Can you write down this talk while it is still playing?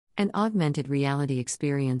An augmented reality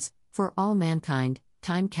experience for all mankind.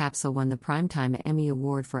 Time Capsule won the Primetime Emmy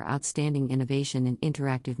Award for Outstanding Innovation in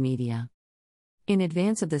Interactive Media. In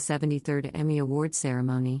advance of the 73rd Emmy Awards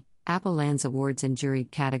ceremony, Apple lands awards in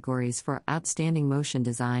juried categories for Outstanding Motion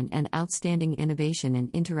Design and Outstanding Innovation in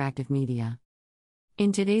Interactive Media.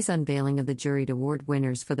 In today's unveiling of the juried award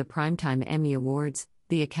winners for the Primetime Emmy Awards,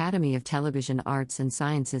 the Academy of Television Arts and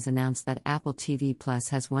Sciences announced that Apple TV Plus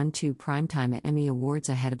has won 2 Primetime Emmy Awards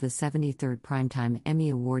ahead of the 73rd Primetime Emmy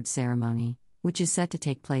Awards ceremony, which is set to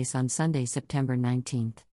take place on Sunday, September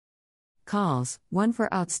 19th. Calls, 1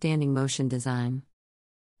 for Outstanding Motion Design.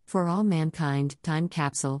 For All Mankind, Time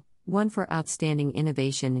Capsule, 1 for Outstanding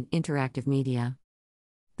Innovation in Interactive Media.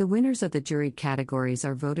 The winners of the juried categories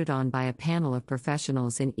are voted on by a panel of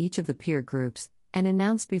professionals in each of the peer groups, and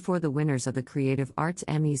announced before the winners of the Creative Arts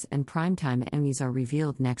Emmys and Primetime Emmys are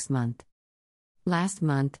revealed next month. Last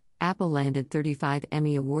month, Apple landed 35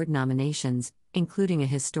 Emmy Award nominations, including a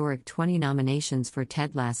historic 20 nominations for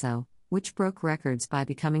Ted Lasso, which broke records by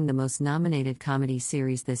becoming the most nominated comedy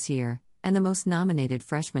series this year, and the most nominated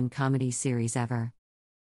freshman comedy series ever.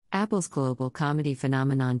 Apple's global comedy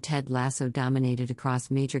phenomenon Ted Lasso dominated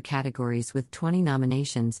across major categories with 20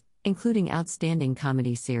 nominations, including Outstanding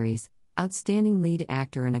Comedy Series, Outstanding Lead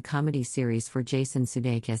Actor in a Comedy Series for Jason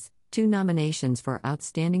Sudeikis, 2 nominations for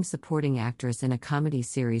Outstanding Supporting Actress in a Comedy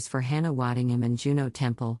Series for Hannah Waddingham and Juno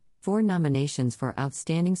Temple, 4 nominations for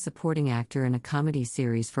Outstanding Supporting Actor in a Comedy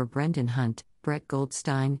Series for Brendan Hunt, Brett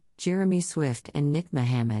Goldstein, Jeremy Swift and Nick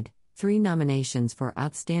Mohammed, 3 nominations for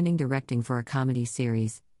Outstanding Directing for a Comedy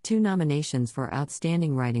Series, 2 nominations for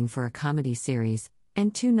Outstanding Writing for a Comedy Series,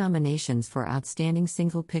 and 2 nominations for Outstanding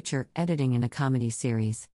Single Picture Editing in a Comedy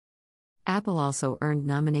Series. Apple also earned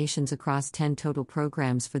nominations across 10 total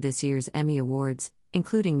programs for this year's Emmy Awards,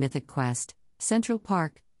 including Mythic Quest, Central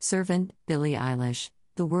Park, Servant, Billie Eilish,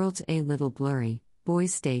 The World's A Little Blurry,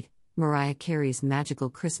 Boys State, Mariah Carey's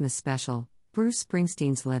Magical Christmas Special, Bruce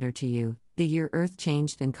Springsteen's Letter to You, The Year Earth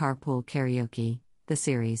Changed and Carpool Karaoke, the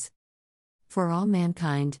series. For All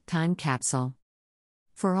Mankind, Time Capsule.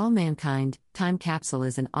 For All Mankind, Time Capsule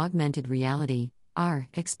is an augmented reality (AR)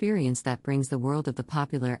 experience that brings the world of the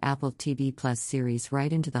popular Apple TV Plus series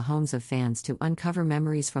right into the homes of fans to uncover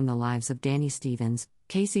memories from the lives of Danny Stevens,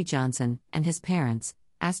 Casey Johnson, and his parents,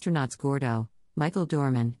 astronauts Gordo, Michael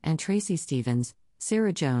Dorman, and Tracy Stevens,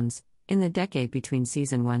 Sarah Jones, in the decade between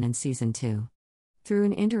Season 1 and Season 2. Through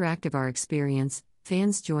an interactive AR experience,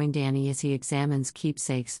 fans join Danny as he examines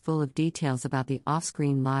keepsakes full of details about the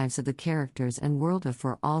off-screen lives of the characters and world of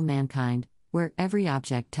For All Mankind, where every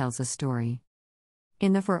object tells a story.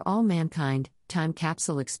 In the For All Mankind, Time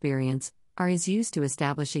Capsule experience, AR is used to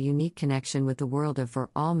establish a unique connection with the world of For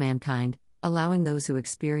All Mankind, allowing those who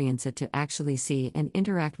experience it to actually see and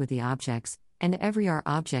interact with the objects, and every AR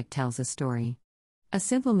object tells a story. A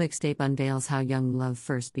simple mixtape unveils how young love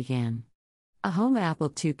first began. A home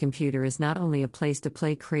Apple II computer is not only a place to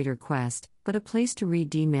play Creator Quest, but a place to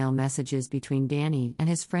read email messages between Danny and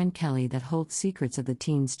his friend Kelly that hold secrets of the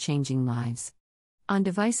teens' changing lives. On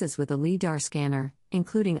devices with a LiDAR scanner,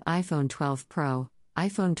 including iPhone 12 Pro,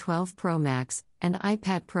 iPhone 12 Pro Max, and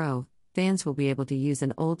iPad Pro, fans will be able to use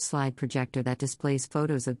an old slide projector that displays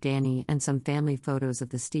photos of Danny and some family photos of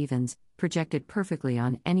the Stevens, projected perfectly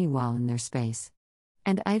on any wall in their space.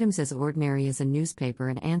 And items as ordinary as a newspaper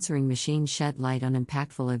and answering machine shed light on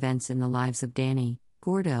impactful events in the lives of Danny,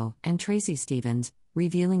 Gordo, and Tracy Stevens,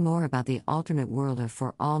 revealing more about the alternate world of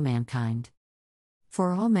For All Mankind.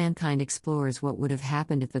 For All Mankind explores what would have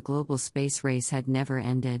happened if the global space race had never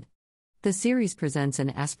ended. The series presents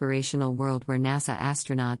an aspirational world where NASA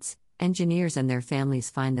astronauts, engineers and their families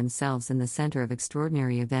find themselves in the center of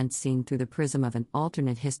extraordinary events seen through the prism of an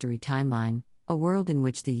alternate history timeline, a world in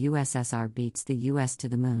which the USSR beats the US to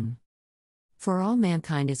the moon. For All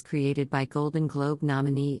Mankind is created by Golden Globe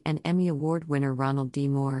nominee and Emmy Award winner Ronald D.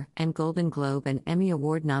 Moore and Golden Globe and Emmy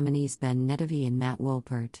Award nominees Ben Nettovy and Matt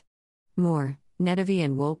Wolpert. Moore, Nettovy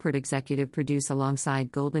and Wolpert executive produce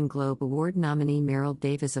alongside Golden Globe Award nominee Meryl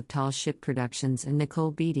Davis of Tall Ship Productions and Nicole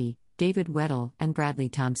Beatty, David Weddle, and Bradley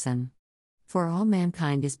Thompson. For All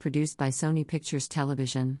Mankind is produced by Sony Pictures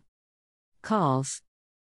Television. Calls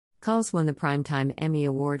won the Primetime Emmy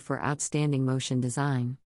Award for Outstanding Motion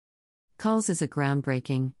Design. Calls is a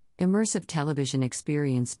groundbreaking, immersive television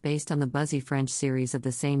experience based on the buzzy French series of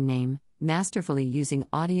the same name, masterfully using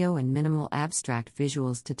audio and minimal abstract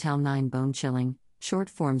visuals to tell 9 bone-chilling,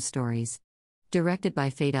 short-form stories. Directed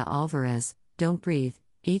by Feda Alvarez, Don't Breathe,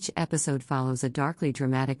 each episode follows a darkly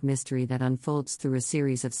dramatic mystery that unfolds through a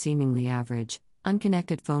series of seemingly average,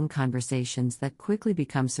 unconnected phone conversations that quickly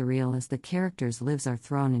become surreal as the characters' lives are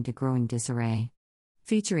thrown into growing disarray.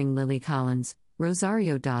 Featuring Lily Collins,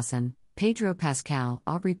 Rosario Dawson, Pedro Pascal,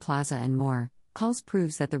 Aubrey Plaza, and more, Calls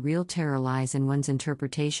proves that the real terror lies in one's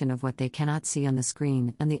interpretation of what they cannot see on the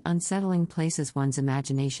screen and the unsettling places one's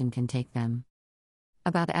imagination can take them.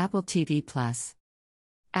 About Apple TV Plus.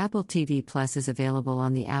 Apple TV Plus is available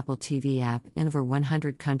on the Apple TV app in over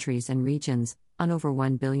 100 countries and regions, on over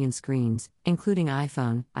 1 billion screens, including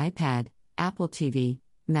iPhone, iPad, Apple TV,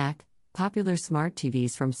 Mac, popular smart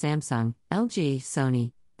TVs from Samsung, LG,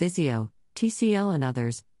 Sony, Vizio, TCL and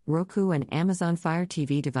others, Roku and Amazon Fire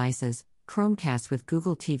TV devices, Chromecast with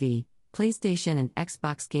Google TV, PlayStation and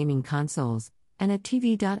Xbox gaming consoles, and at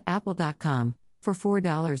tv.apple.com, for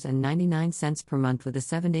 $4.99 per month with a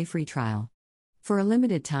 7-day free trial. For a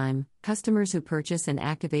limited time, customers who purchase and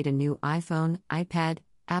activate a new iPhone, iPad,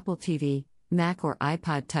 Apple TV, Mac or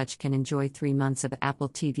iPod Touch can enjoy 3 months of Apple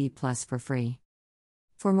TV Plus for free.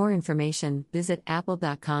 For more information, visit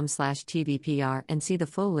apple.com/tvpr and see the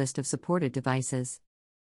full list of supported devices.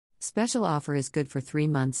 Special offer is good for 3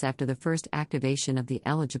 months after the first activation of the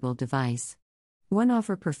eligible device. One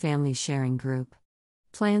offer per family sharing group.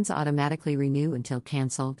 Plans automatically renew until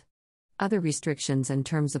canceled. Other restrictions and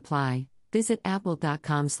terms apply. Visit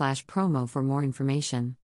apple.com/promo for more information.